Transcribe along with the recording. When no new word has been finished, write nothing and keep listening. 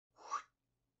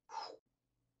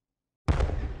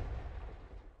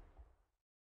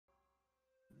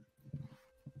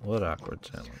What awkward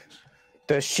silence?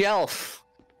 The shelf.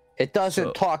 It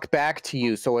doesn't talk back to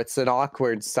you, so it's an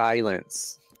awkward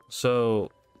silence.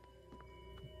 So,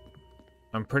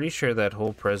 I'm pretty sure that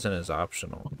whole prison is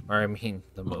optional. Or, I mean,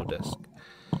 the Modisk.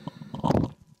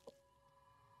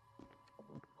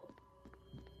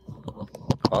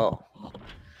 Oh.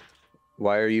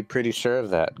 Why are you pretty sure of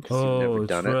that? Because you've never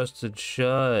done it's rusted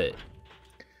shut.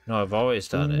 No, I've always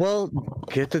done it. Well,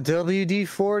 get the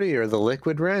WD-40 or the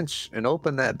liquid wrench and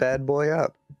open that bad boy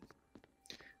up.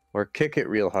 Or kick it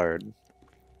real hard.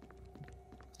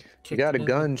 You got a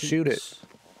gun, shoot it.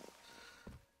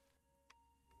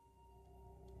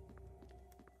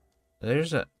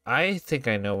 I think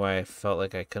I know why I felt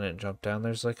like I couldn't jump down.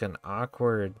 There's like an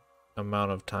awkward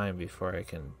amount of time before I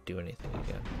can do anything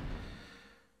again.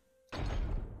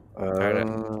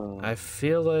 Alright, I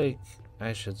feel like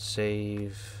I should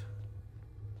save.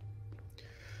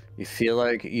 You feel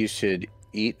like you should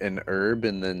eat an herb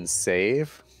and then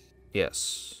save?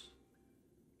 Yes.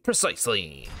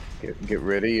 Precisely. Get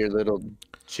rid of your little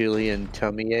chili and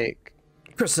tummy ache.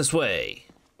 Chris, this way.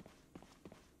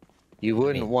 You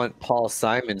wouldn't want Paul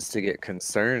Simons to get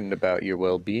concerned about your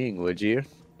well-being, would you?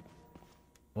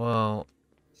 Well,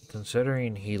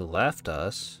 considering he left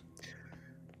us.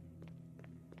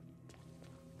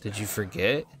 Did you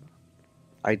forget?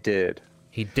 I did.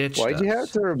 He ditched us. Why'd you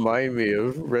have to remind me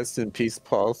of rest in peace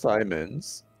Paul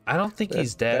Simons? I don't think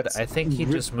he's dead. I think he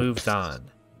just moved on.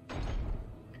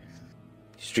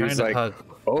 He's trying to hug.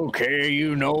 Okay,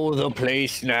 you know the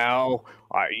place now.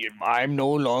 I'm no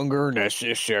longer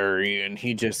necessary. And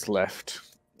he just left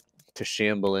to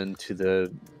shamble into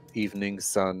the evening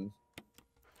sun.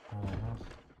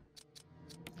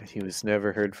 And he was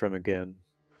never heard from again.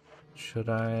 Should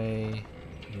I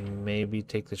maybe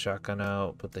take the shotgun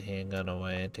out, put the handgun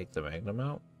away, and take the magnum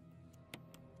out?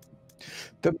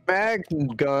 The magnum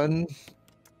gun.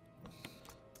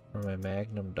 Or my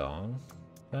magnum dong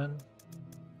gun?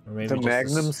 Or maybe the just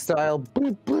magnum style.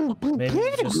 Maybe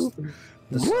just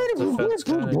the self-defense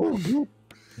gun.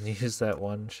 Can you use that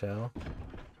one shell?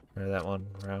 Or that one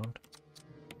round?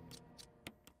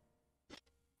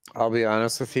 I'll be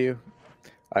honest with you.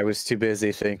 I was too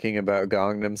busy thinking about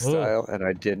Gangnam Style, and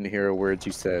I didn't hear a word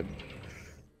you said.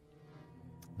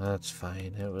 That's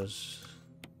fine. It was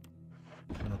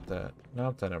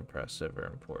not that impressive or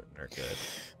important or good.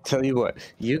 Tell you what,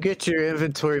 you get your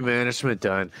inventory management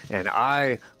done, and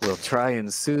I will try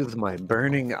and soothe my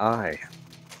burning eye.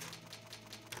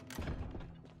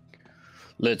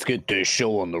 Let's get this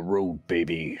show on the road,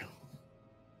 baby.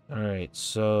 Alright,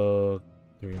 so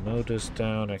the remote is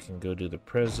down. I can go to the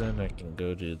prison. I can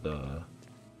go to the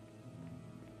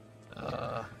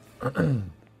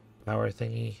power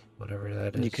thingy, whatever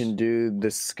that is. You can do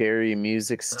the scary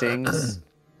music stings.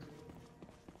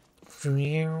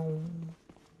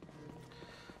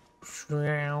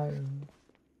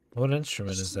 What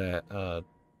instrument is that?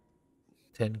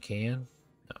 Tin can?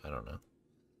 No, I don't know.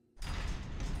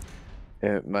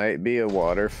 It might be a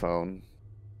water phone.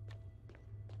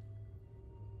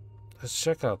 Let's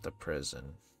check out the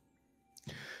prison.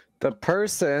 The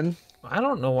person. I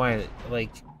don't know why,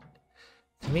 like,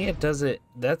 to me it does it.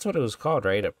 That's what it was called,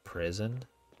 right? A prison?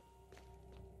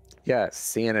 Yeah,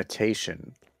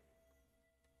 sanitation.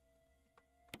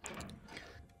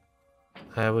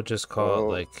 I would just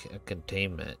call it like a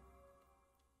containment.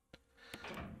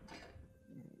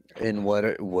 And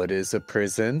what is a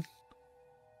prison?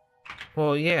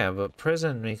 Well, yeah, but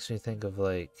prison makes me think of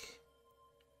like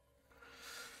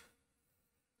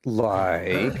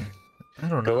I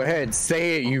don't know. Go ahead,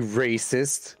 say it, you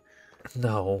racist.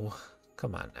 No,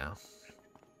 come on now.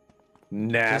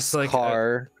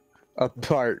 NASCAR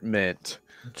apartment.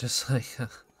 Just like oh,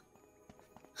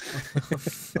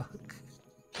 fuck.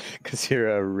 Because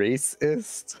you're a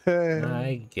racist.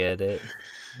 I get it.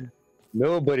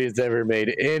 Nobody's ever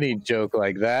made any joke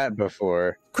like that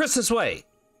before. Chris, this way.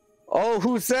 Oh,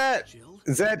 who's that? Jill?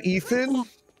 Is that Ethan? You're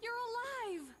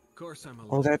alive. Of course I'm alive.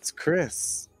 Oh, that's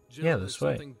Chris. Jill, yeah, this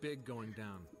way. Something big going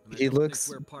down, and I He don't think looks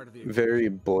we're part of the very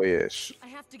boyish. I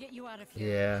have to get you out of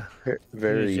here. Yeah.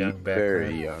 Very, young back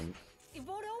very then. young. It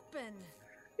won't open.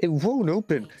 It won't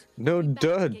open. No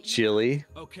duh, Jilly.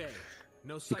 Okay.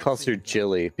 No He calls her sightseeing.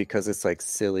 Jilly because it's like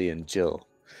silly and Jill.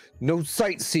 No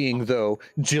sightseeing though,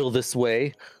 Jill this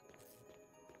way.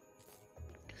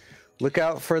 Look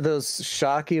out for those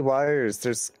shocky wires.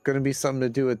 There's gonna be something to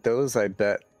do with those, I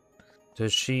bet.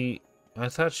 Does she? I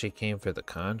thought she came for the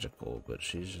conjugal, but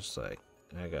she's just like,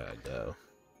 I gotta go.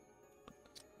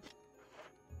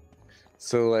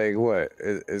 So like what?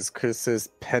 Is Chris's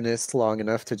penis long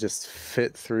enough to just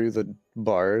fit through the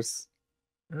bars?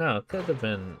 No, it could have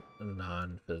been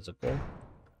non-physical.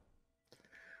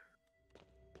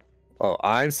 Oh,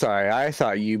 I'm sorry. I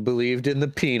thought you believed in the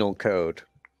penal code.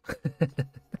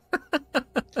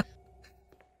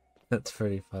 That's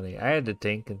pretty funny. I had to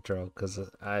tank control because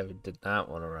I did not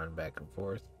want to run back and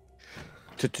forth.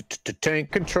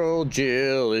 Tank control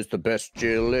Jill is the best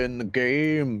Jill in the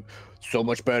game. So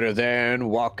much better than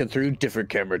walking through different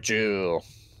camera Jill.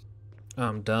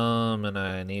 I'm dumb and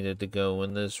I needed to go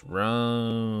in this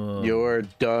run. You're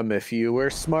dumb. If you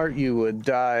were smart, you would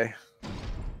die.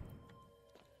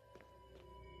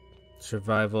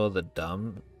 Survival of the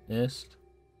dumbest?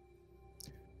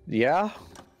 Yeah,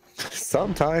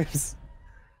 sometimes.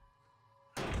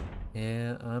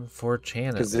 Yeah,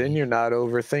 unfortunately. Because then you're not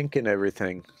overthinking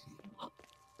everything.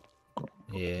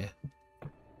 Yeah.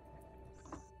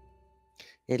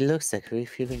 It looks like a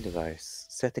refueling device.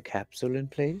 Set the capsule in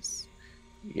place?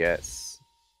 Yes.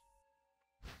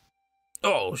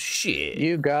 Oh, shit.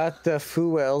 You got the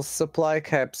fuel supply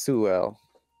capsule.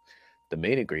 The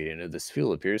main ingredient of this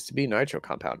fuel appears to be nitro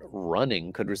compound.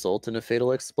 Running could result in a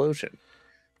fatal explosion.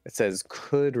 It says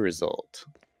could result.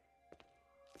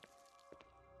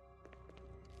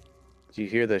 Do you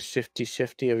hear the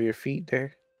shifty of your feet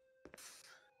there?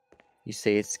 You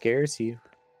say it scares you.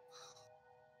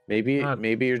 Maybe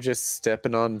you're just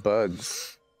stepping on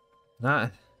bugs.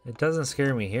 It doesn't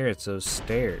scare me here, it's those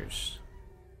stairs.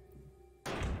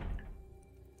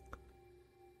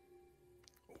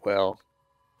 Well,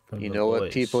 you know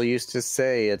what people used to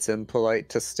say, it's impolite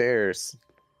to stairs.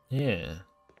 Yeah.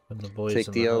 From the boys.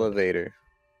 Take the elevator.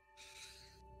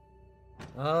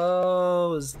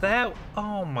 Oh, is that...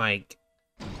 Oh my...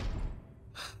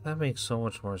 That makes so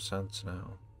much more sense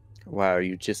now. Wow,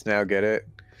 you just now get it?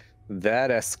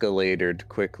 That escalated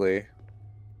quickly.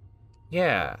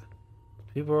 Yeah.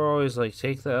 People are always like,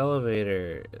 take the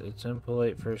elevator. It's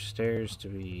impolite for stairs to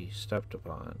be stepped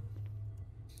upon.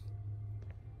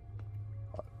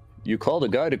 You called a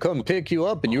guy to come pick you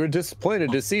up and you were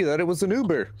disappointed to see that it was an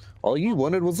Uber. All you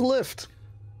wanted was a lift.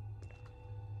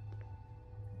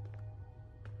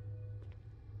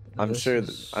 I'm sure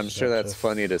that's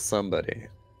funny to somebody.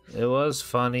 It was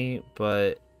funny,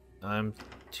 but I'm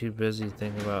too busy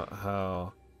thinking about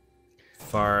how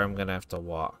far I'm gonna have to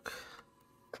walk.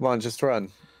 Come on, just run.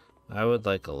 I would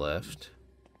like a lift.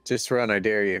 Just run, I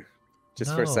dare you.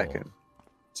 Just for a second.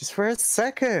 Just for a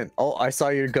second. Oh, I saw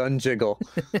your gun jiggle.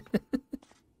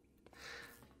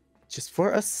 Just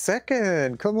for a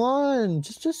second. Come on.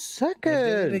 Just a second. I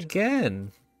did it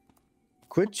again.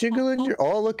 Quit jiggling your...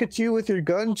 Oh, look at you with your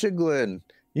gun jiggling.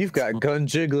 You've got gun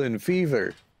jiggling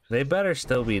fever. They better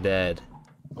still be dead.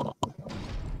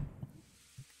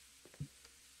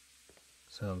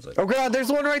 Sounds like... Oh god,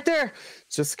 there's one right there.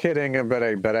 Just kidding. I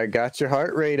bet I got your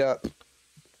heart rate up.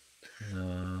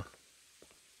 No.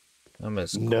 I'm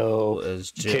as cool as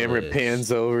Jill Camera is.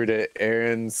 pans over to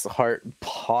Aaron's heart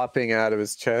popping out of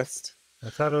his chest.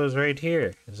 I thought it was right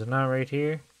here. Is it not right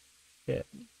here? Yeah.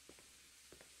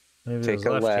 Maybe Take it was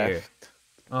a left left. here.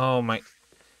 Oh my...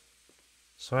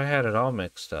 So I had it all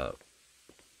mixed up.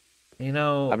 You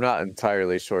know... I'm not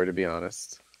entirely sure, to be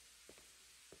honest.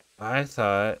 I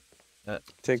thought...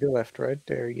 Take a left right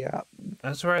there, yeah.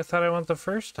 That's where I thought I went the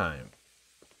first time.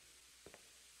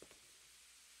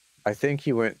 I think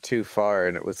you went too far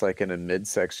and it was like in a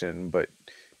midsection, but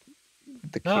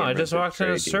the No, I just walked in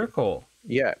a you. circle.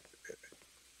 Yeah.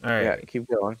 Alright. Yeah, keep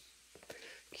going.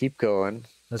 Keep going.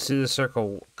 Let's do the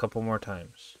circle a couple more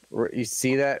times. You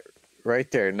see that right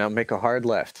there? Now make a hard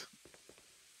left.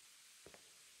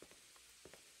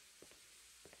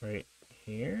 Right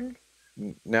here?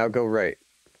 Now go right.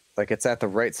 Like it's at the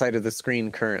right side of the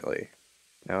screen currently.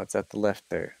 Now it's at the left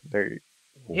there. There.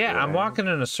 Yeah, I'm walking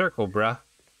in a circle, bruh.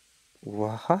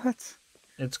 What?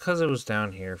 It's because it was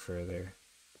down here further.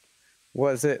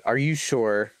 Was it? Are you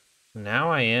sure?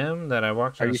 Now I am that I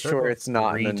walked in Are a you circle sure it's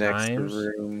not in the next times.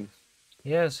 room?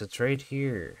 Yes, it's right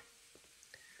here.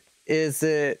 Is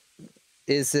it?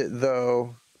 Is it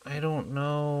though? I don't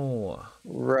know.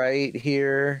 Right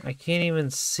here. I can't even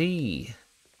see.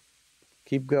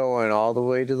 Keep going all the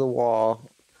way to the wall.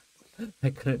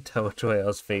 I couldn't tell which way I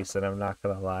was facing, I'm not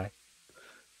gonna lie.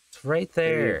 It's right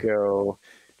there. There you go.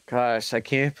 Gosh, I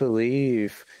can't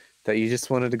believe that you just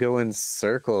wanted to go in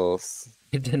circles.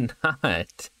 I did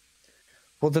not.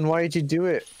 Well, then why did you do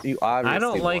it? You obviously I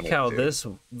don't like wanted how to.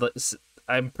 this...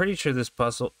 I'm pretty sure this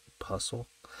puzzle...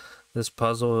 This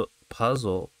puzzle...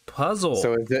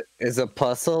 So is a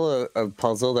puzzle a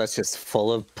puzzle that's just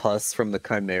full of pus from the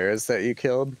chimeras that you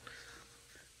killed?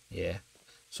 Yeah.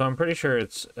 So I'm pretty sure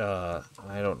it's, I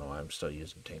don't know, I'm still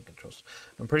using tank controls.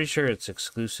 I'm pretty sure it's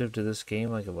exclusive to this game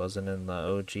like it wasn't in the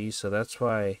OG, so that's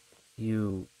why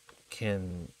you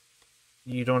don't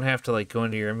have to like go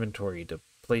into your inventory to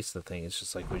place the thing. It's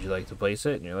just like, would you like to place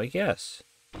it? And you're like, yes.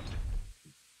 And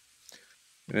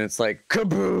it's like,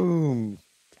 kaboom!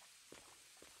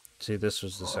 See, this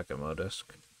was the second Modisc.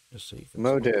 Just so you can see.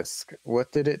 Modisc,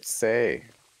 what did it say?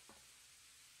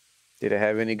 Did it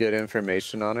have any good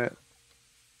information on it?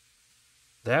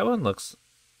 That one looks...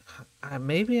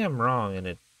 maybe I'm wrong and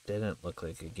it didn't look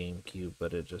like a GameCube,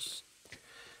 but it just...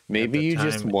 Maybe you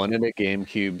just time- wanted a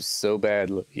GameCube so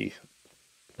badly.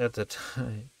 At the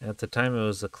time, it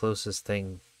was the closest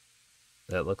thing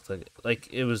that looked like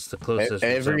it was the closest.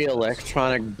 Every resemblance.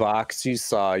 electronic box you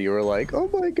saw, you were like, "Oh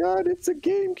my god, it's a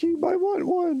GameCube! I want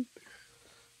one."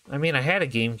 I mean, I had a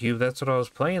GameCube. That's what I was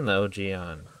playing the OG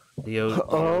on. The OG.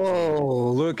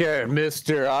 Oh, look at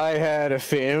Mister! I had a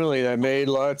family that made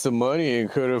lots of money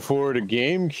and could afford a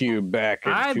GameCube back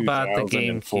in I bought the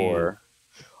 2004.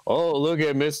 Oh, look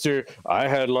at Mister! I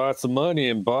had lots of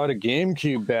money and bought a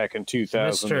GameCube back in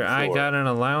 2004. Mister, I got an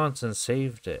allowance and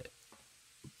saved it.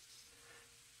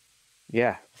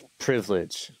 Yeah,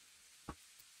 privilege.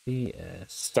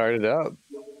 BS. Start it up.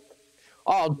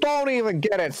 Oh, don't even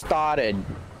get it started.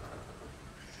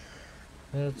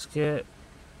 Let's get...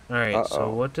 Alright,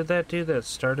 so what did that do? That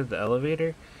started the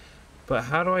elevator? But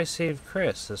how do I save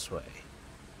Chris this way?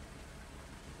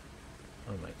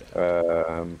 Oh my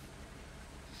god.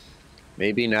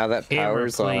 Maybe now that Camera,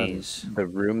 power's please. on, the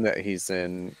room that he's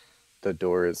in, the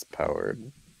door is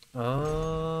powered.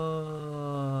 Oh,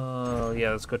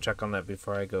 yeah, let's go check on that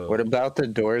before I go. What about the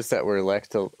doors that were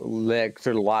locked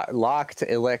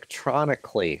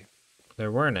electronically?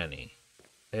 There weren't any.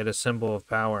 They had a symbol of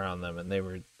power on them, and they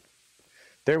were...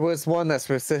 There was one that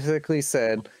specifically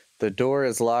said, the door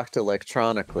is locked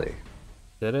electronically.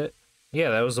 Did it?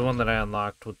 Yeah, that was the one that I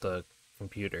unlocked with the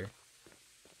computer.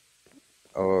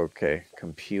 Oh, okay.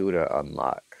 Computer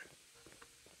unlock.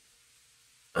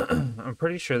 I'm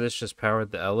pretty sure this just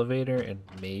powered the elevator and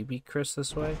maybe Chris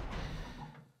this way.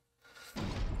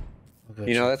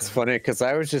 You know, that's funny, because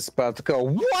I was just about to go,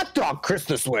 what the Chris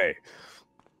this way?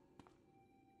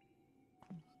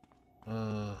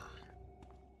 Uh...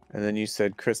 And then you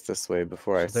said Chris this way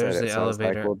before I So said there's it. the So I was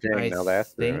like, elevator. well, dang, now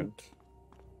that's ruined.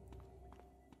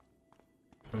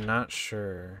 I'm not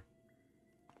sure.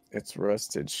 It's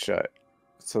rusted shut.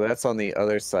 So that's on the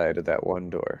other side of that one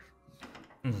door.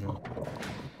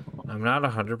 I'm not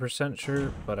 100%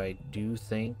 sure, but I do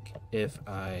think if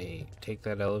I take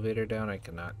that elevator down, I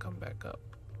cannot come back up.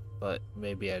 But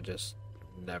maybe I just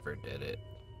never did it.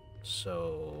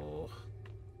 So...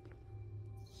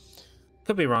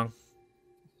 Could be wrong.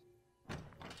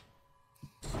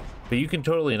 But you can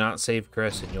totally not save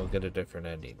Chris and you'll get a different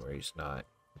ending where he's not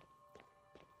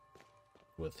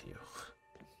with you.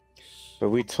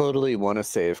 But we totally want to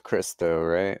save Chris, though,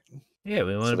 right? Yeah,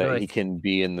 we want So to be that like... he can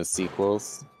be in the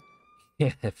sequels.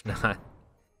 Yeah, if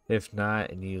not,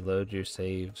 and you load your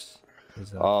saves.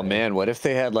 Oh man, what if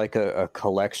they had like a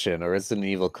collection, a Resident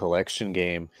Evil collection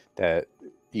game that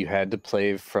you had to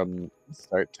play from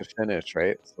start to finish,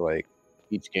 right? So like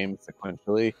each game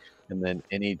sequentially, and then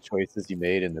any choices you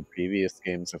made in the previous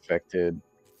games affected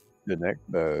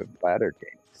the latter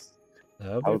games.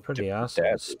 That would How be pretty different awesome.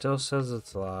 that It still says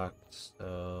it's locked,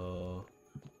 so...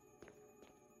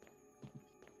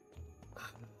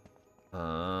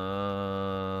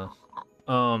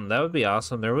 that would be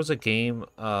awesome. There was a game,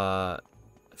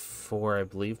 for, I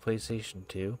believe, PlayStation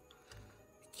 2.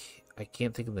 I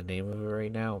can't think of the name of it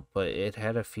right now, but it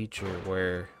had a feature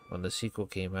where, when the sequel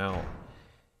came out,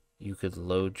 you could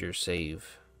load your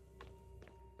save.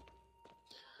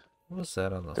 What was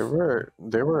that on the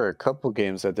There were a couple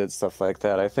games that did stuff like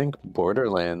that. I think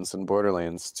Borderlands and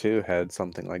Borderlands 2 had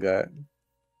something like that.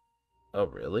 Oh,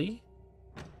 really?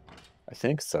 I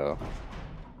think so.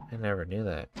 I never knew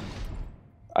that.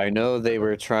 I know they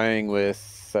were trying with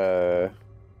I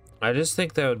just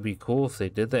think that would be cool if they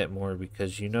did that more,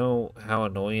 because you know how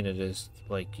annoying it is.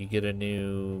 Like, you get a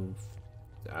new,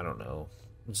 I don't know,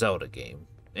 Zelda game,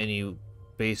 and you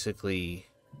basically,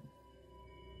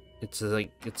 it's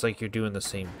like you're doing the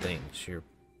same things. You're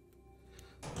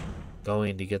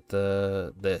going to get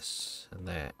this and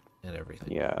that and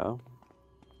everything. yeah.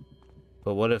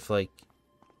 But what if, like,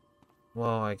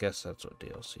 well, I guess that's what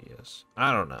DLC is.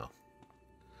 I don't know.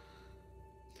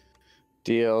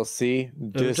 DLC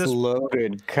just-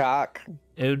 disloaded cock.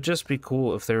 It would just be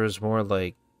cool if there was more,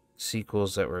 like,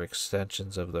 sequels that were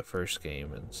extensions of the first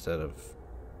game instead of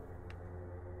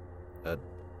a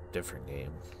different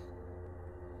game.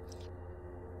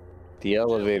 The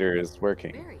elevator is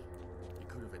working. Barry, You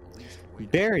could have at least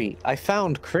waited. Barry, I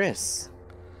found Chris.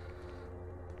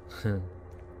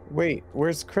 Wait,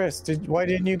 where's Chris? Why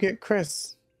didn't you get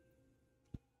Chris?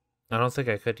 I don't think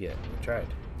I could yet. I tried.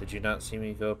 Did you not see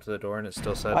me go up to the door and it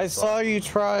still said? I saw you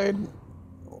tried.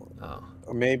 Oh.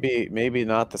 Maybe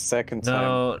not the second time.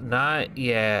 No, not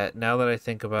yet. Now that I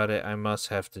think about it, I must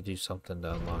have to do something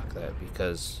to unlock that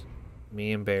because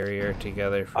me and Barry are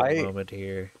together for a moment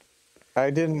here. I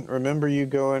didn't remember you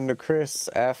going to Chris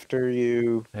after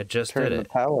you turned the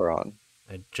power on.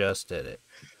 I just did it.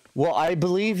 Well, I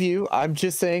believe you. I'm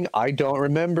just saying I don't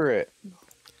remember it.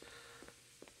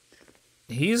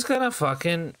 He's gonna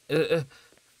fucking...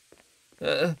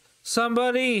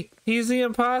 somebody! He's the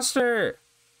imposter!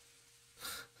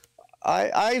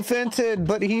 I vented,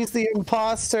 but he's the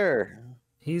imposter.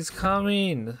 He's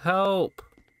coming. Help.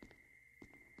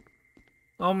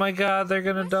 Oh my god, they're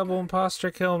gonna double imposter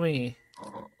kill me.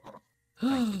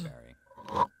 Thank you, Barry.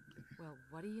 Well,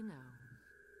 what do you know?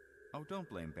 Oh, don't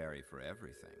blame Barry for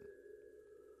everything.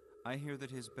 I hear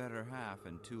that his better half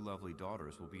and 2 lovely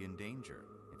daughters will be in danger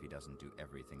if he doesn't do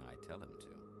everything I tell him to.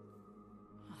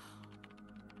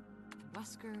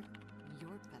 Wesker,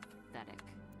 you're pathetic.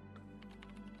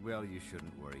 Well, you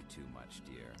shouldn't worry too much,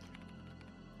 dear.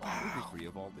 We'll be free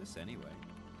of all this anyway.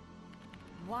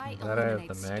 Why Glad I have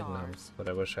eliminate the magnum, stars? but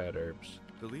I wish I had herbs.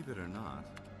 Believe it or not,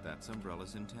 that's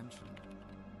Umbrella's intention.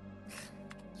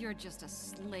 You're just a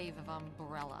slave of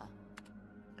Umbrella.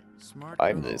 Smart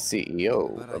I'm girl, the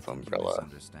CEO but I of think you Umbrella.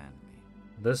 misunderstand me.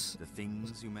 This The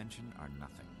things you mention are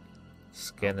nothing.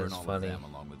 skin I'll is burn all funny. of them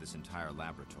along with this entire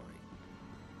laboratory.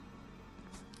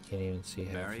 Can't even see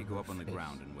half Barry, of go her up on the face.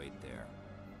 ground and wait there.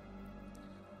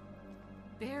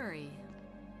 Barry.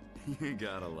 You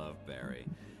gotta love Barry.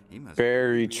 He must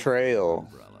Barry really be a fan of Trail.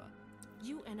 Umbrella.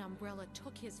 You and Umbrella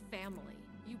took his family.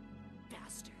 You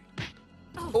bastard.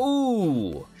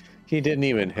 Ooh! He didn't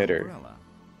even hit her. Umbrella.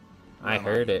 I Well,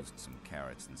 heard it. used some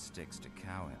carrots and sticks to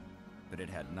cow him, but it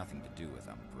had nothing to do with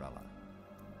Umbrella.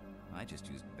 I just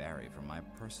used Barry for my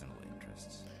personal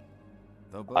interests.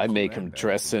 Though both I you make and him Barry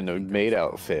dress seem in to a think I'm maid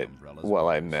following outfit Umbrella's while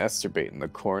I orders. masturbate in the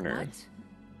corner. What?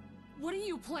 What are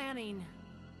you planning?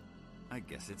 I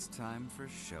guess it's time for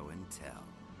show and tell.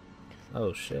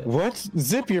 Oh shit. What?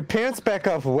 Zip your pants back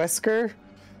off, Wesker?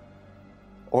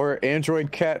 Or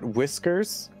Android Cat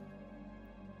Whiskers?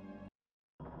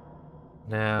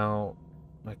 Now,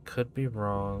 I could be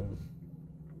wrong.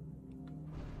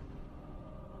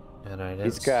 And I didn't.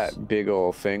 He's got big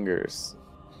ol' fingers.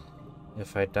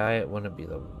 If I die, it wouldn't be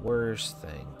the worst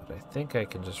thing, but I think I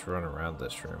can just run around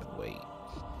this room and wait.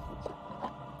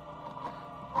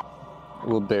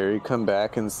 Will Barry come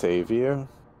back and save you?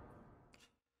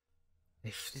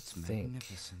 It's think.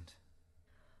 magnificent.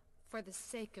 For the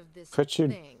sake of this Put your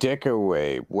thing. dick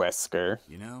away, Wesker.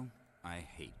 You know, I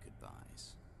hate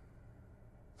goodbyes.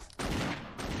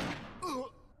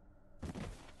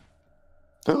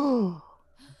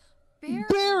 Barry.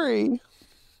 Barry!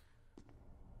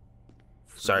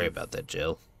 Sorry about that,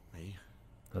 Jill. Me?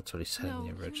 That's what he said No, in the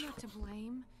you're original. not to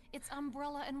blame. It's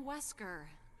Umbrella and Wesker.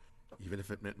 Even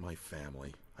if it meant my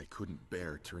family, I couldn't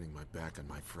bear turning my back on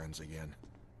my friends again.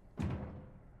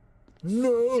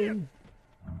 No!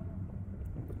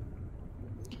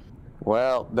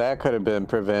 Well, that could have been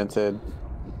prevented.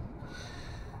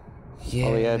 Yeah.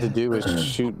 All he had to do was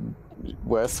shoot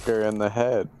Wesker in the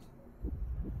head.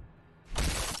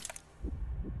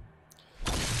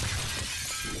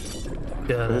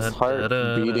 His heart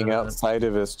beating outside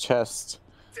of his chest.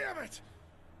 Damn it!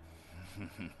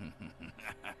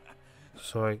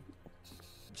 So I...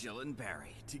 Jill and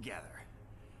Barry together.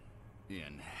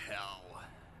 In hell.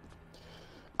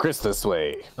 Chris, this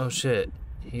way. Oh shit.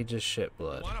 He just shit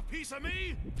blood. Want a piece of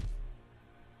me?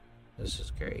 This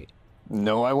is great.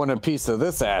 No, I want a piece of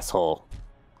this asshole.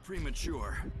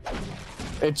 Premature.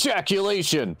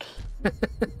 Ejaculation! No,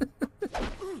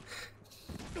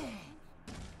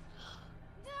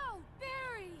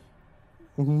 Barry.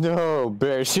 No,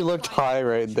 Barry, she looked high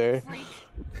right there. Freak.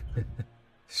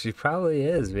 She probably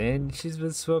is, man. She's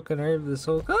been smoking herb this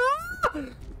whole...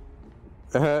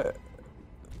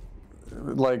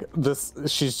 Like this,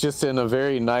 she's just in a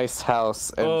very nice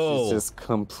house and she's just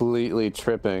completely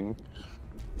tripping.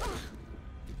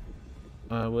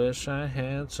 I wish I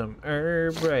had some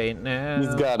herb right now.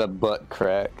 He's got a butt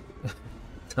crack.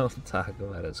 Don't talk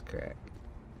about his crack.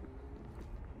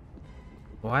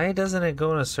 Why doesn't it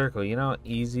go in a circle? You know how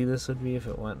easy this would be if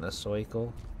it went in a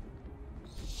cycle?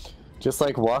 Just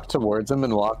like walk towards him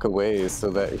and walk away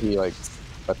so that he like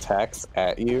attacks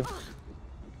at you.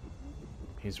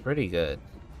 He's pretty good.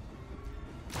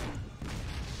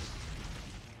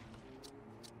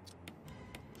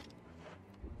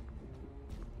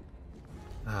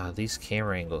 Ah, these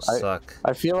camera angles suck.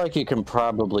 I feel like you can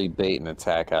probably bait an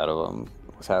attack out of him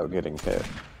without getting hit.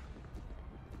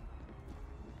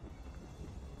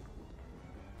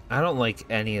 I don't like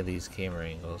any of these camera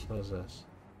angles. What is this?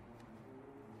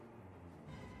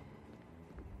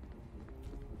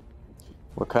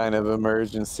 What kind of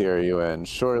emergency are you in?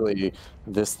 Surely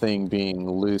this thing being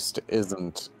loosed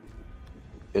isn't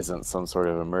some sort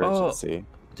of emergency.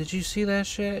 Oh, did you see that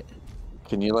shit?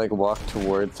 Can you like walk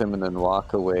towards him and then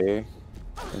walk away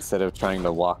instead of trying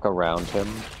to walk around him?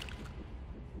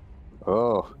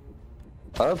 Oh,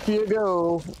 up you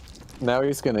go. Now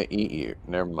he's gonna eat you.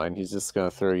 Never mind, he's just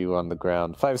gonna throw you on the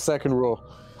ground. 5-second rule.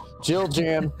 Jill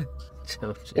jam.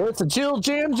 Jill jam. It's a Jill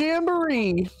jam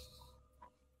jamboree.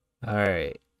 All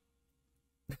right.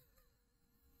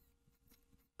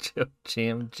 Jill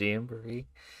jam jamboree.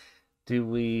 Do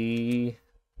we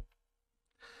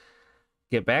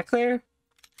get back there?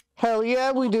 Hell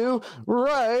yeah, we do.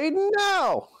 Right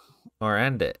now. Or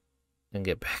end it and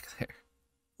get back there.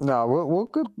 No, we'll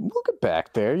get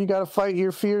back there. You gotta fight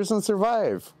your fears and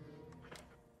survive.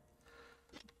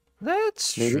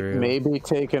 That's true. Maybe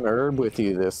take an herb with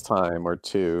you this time or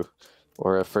two,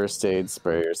 or a first aid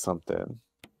spray or something.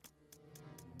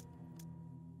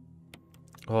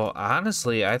 Well,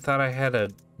 honestly, I thought I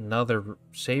had another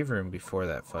save room before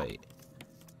that fight.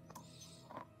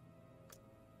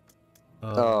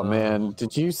 Oh man,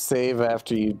 did you save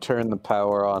after you turned the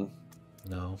power on?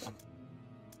 No.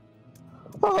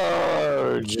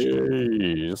 Oh,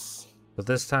 jeez. But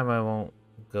this time I won't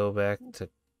go back to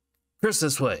Chris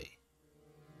this way.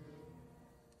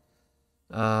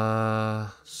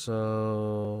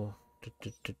 So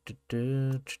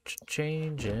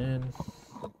changing.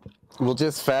 We'll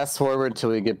just fast forward till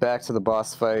we get back to the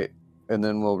boss fight, and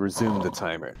then we'll resume the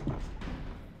timer.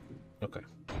 Okay.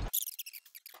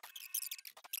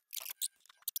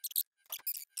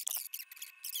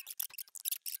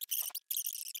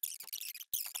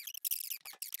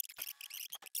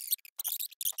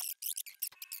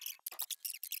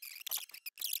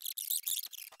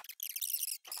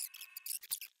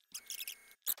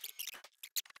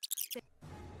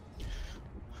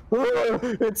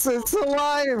 It's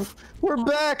alive! We're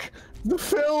back! The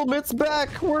film, it's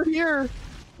back! We're here!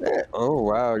 Oh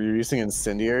wow, you're using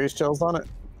incendiary shells on it?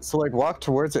 So like walk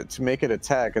towards it to make it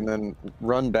attack and then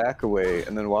run back away,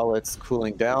 and then while it's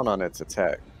cooling down on its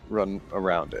attack, run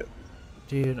around it.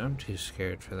 Dude, I'm too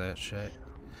scared for that shit.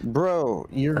 Bro,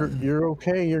 you're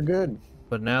okay, you're good.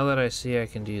 But now that I see I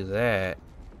can do that...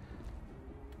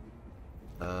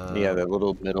 yeah, that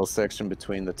little middle section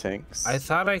between the tanks. I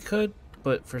thought I could,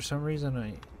 but for some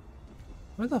reason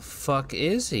Where the fuck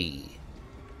is he?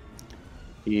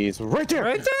 He's right there!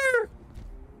 Right there!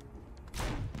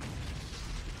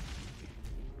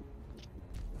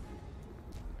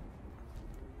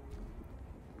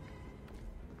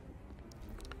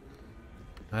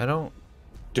 I don't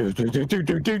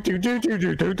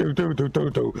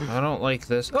like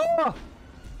this. Oh!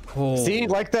 Oh. See,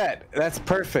 like that. That's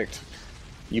perfect.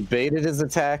 You baited his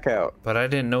attack out. But I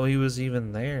didn't know he was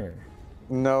even there.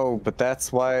 No, but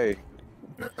that's why.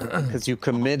 Because you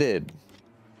committed.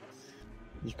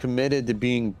 You committed to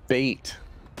being bait.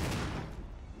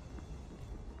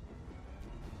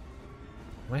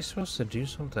 Am I supposed to do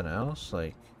something else?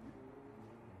 Like...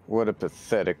 What a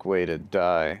pathetic way to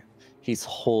die. He's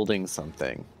holding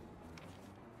something.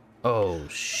 Oh,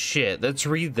 shit. Let's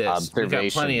read this. We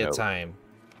got plenty of time.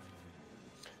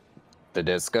 The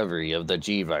discovery of the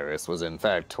G virus was in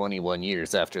fact 21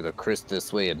 years after the Chris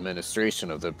This Way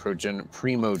administration of the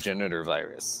primogenitor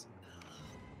virus.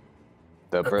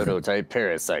 The prototype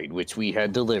parasite, which we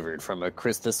had delivered from a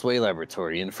Chris This Way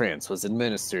laboratory in France, was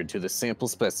administered to the sample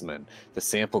specimen. The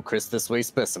sample Chris This Way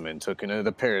specimen took into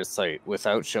the parasite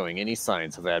without showing any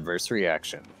signs of adverse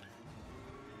reaction.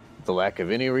 The lack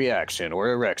of any reaction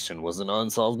or erection was an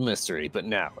unsolved mystery, but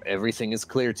now everything is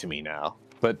clear to me now.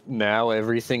 But now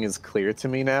everything is clear to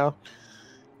me now?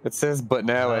 It says, but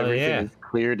now everything is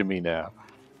clear to me now.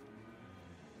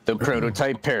 The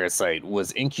prototype parasite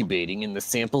was incubating in the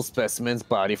sample specimen's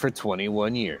body for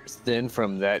 21 years. Then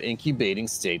from that incubating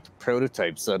state, the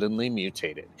prototype suddenly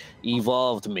mutated.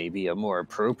 Evolved may be a more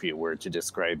appropriate word to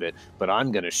describe it, but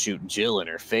I'm gonna shoot Jill in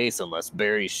her face unless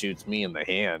Barry shoots me in the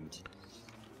hand.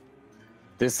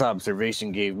 This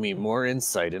observation gave me more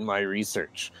insight in my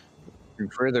research. Through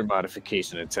further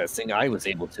modification and testing, I was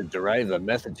able to derive a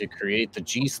method to create the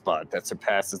G-spot that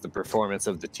surpasses the performance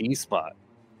of the T-spot.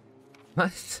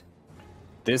 What?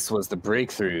 This was the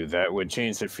breakthrough that would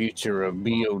change the future of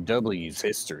BOW's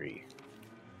history.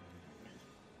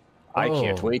 I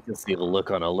can't wait to see the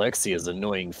look on Alexia's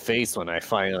annoying face when I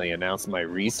finally announce my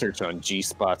research on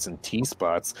G-spots and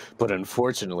T-spots, but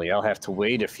unfortunately I'll have to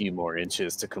wait a few more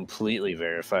inches to completely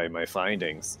verify my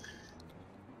findings.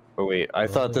 Oh wait, I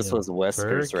thought this was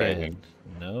Wesker's Birkin. writing.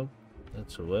 Nope,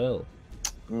 that's Will.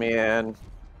 Man.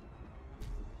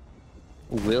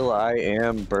 Will I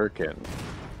am Birkin.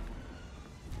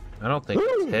 I don't think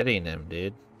it's hitting him,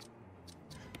 dude.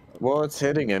 Well, it's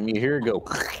hitting him. You hear it go.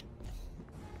 But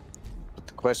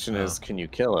the question is, can you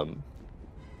kill him?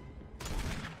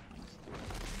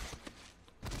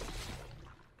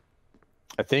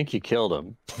 I think you killed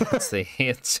him. That's the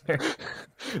answer.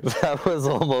 That was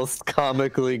almost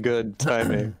comically good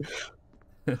timing.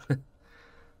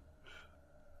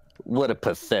 What a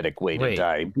pathetic way to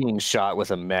die. Being shot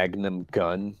with a magnum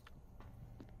gun.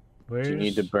 Do you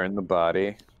need to burn the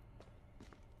body?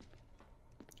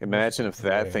 Imagine if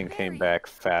that thing came back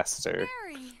faster.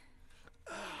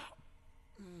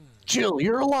 Jill,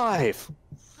 you're alive!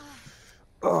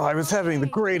 Oh, I was having the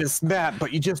greatest nap,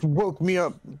 but you just woke me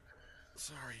up.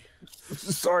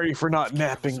 Sorry for not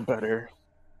napping better.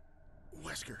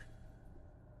 Wesker.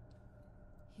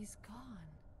 He's gone.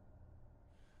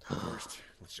 First,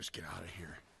 let's just get out of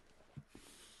here.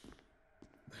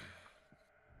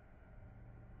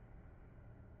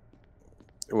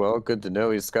 Well, good to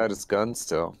know he's got his gun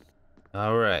still.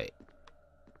 All right.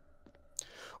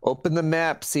 Open the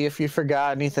map, see if you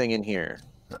forgot anything in here.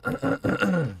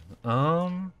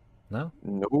 No.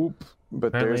 Nope. But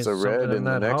Apparently there's a red in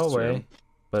the next hallway, room.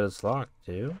 but it's locked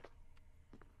too.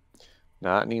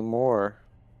 Not anymore.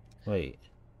 Wait,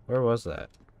 where was that?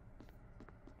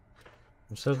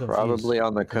 I'm so confused. Probably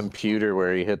on the computer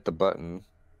where he hit the button.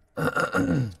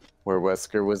 Where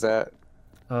Wesker was at.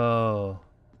 Oh.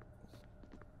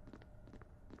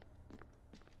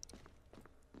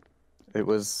 It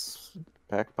was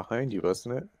back behind you,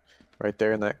 wasn't it? Right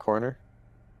there in that corner.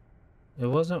 It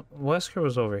wasn't. Wesker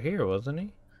was over here, wasn't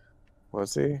he?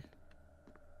 Was he?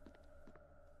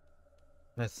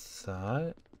 I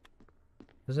thought.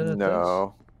 Isn't it?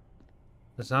 No.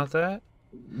 This? It's not that?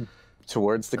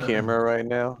 Towards the camera right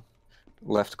now.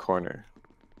 Left corner.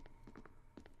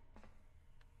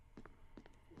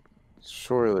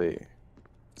 Surely.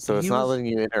 So it's not letting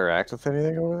you interact with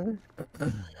anything over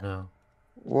there? No.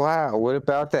 Wow, what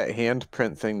about that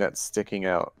handprint thing that's sticking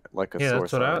out like a sore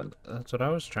thumb? That's what I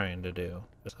was trying to do.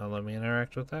 Just not let me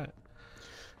interact with that.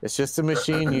 It's just a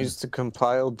machine used to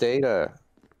compile data.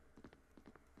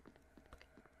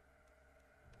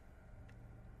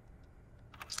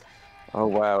 Oh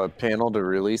wow, a panel to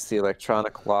release the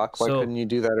electronic lock. Why couldn't you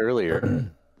do that earlier?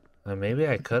 Maybe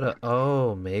I could have.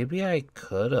 Oh, maybe I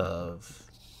could have.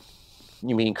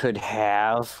 You mean could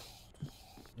have?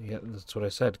 Yeah, that's what I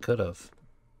said. Could have.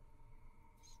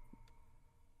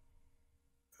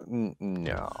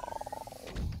 No.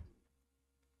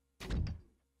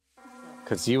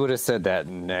 Because you would have said that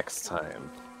next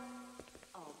time.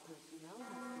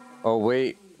 Oh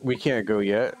wait, we can't go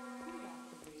yet.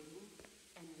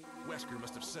 Wesker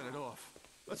must have set it off.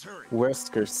 Let's hurry.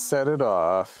 Wesker set it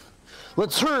off.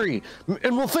 Let's hurry,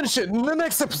 and we'll finish it in the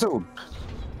next episode.